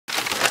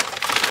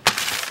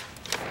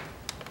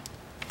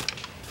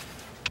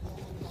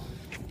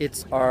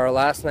It's our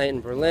last night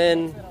in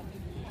Berlin.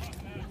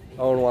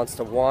 Owen wants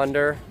to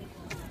wander,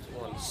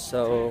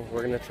 so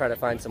we're gonna try to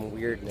find some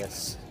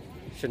weirdness.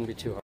 Shouldn't be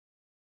too hard.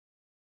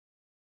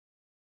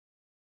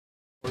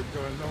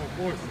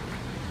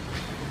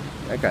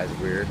 That guy's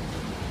weird.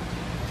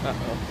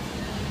 Uh-oh.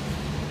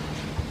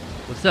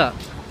 What's up?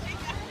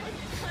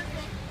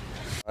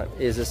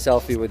 Is a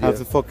selfie with you. Have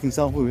a fucking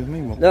selfie with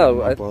me?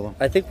 No,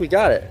 I think we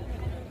got it.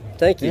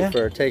 Thank you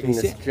for taking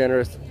this it?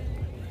 generous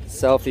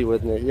selfie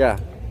with me. Yeah.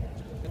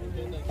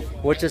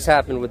 What just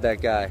happened with that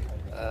guy?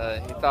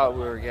 He thought we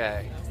were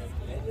gay.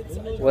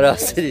 What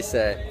else did he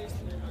say?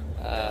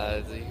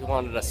 He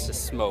wanted us to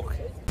smoke.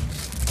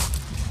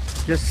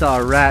 Just saw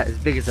a rat as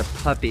big as a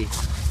puppy.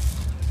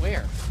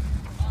 Where?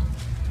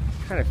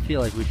 I kind of feel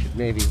like we should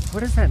maybe...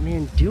 What is that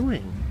man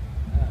doing?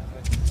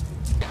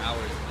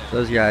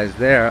 Those guys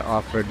there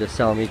offered to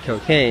sell me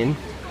cocaine.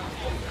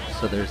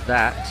 So there's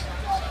that.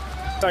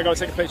 I gotta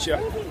take a picture.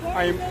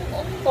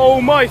 Oh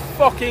my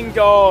fucking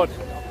god!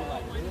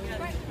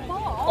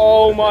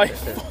 Oh my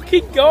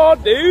fucking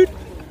god, dude!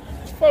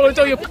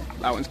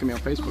 That one's gonna be on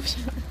Facebook.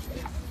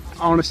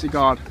 Honest to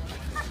God.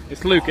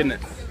 It's Luke, isn't it?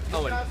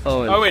 Owen.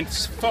 Owen,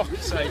 for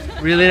fuck's sake.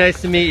 Really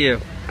nice to meet you.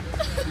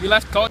 You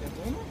left God.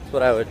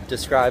 What I would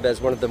describe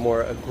as one of the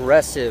more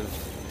aggressive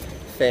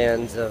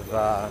fans of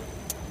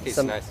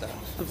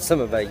some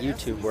of my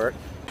YouTube work.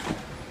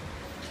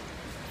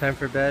 Time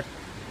for bed?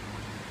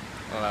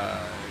 I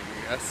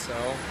guess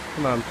so.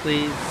 Come on,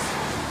 please.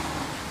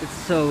 It's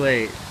so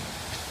late.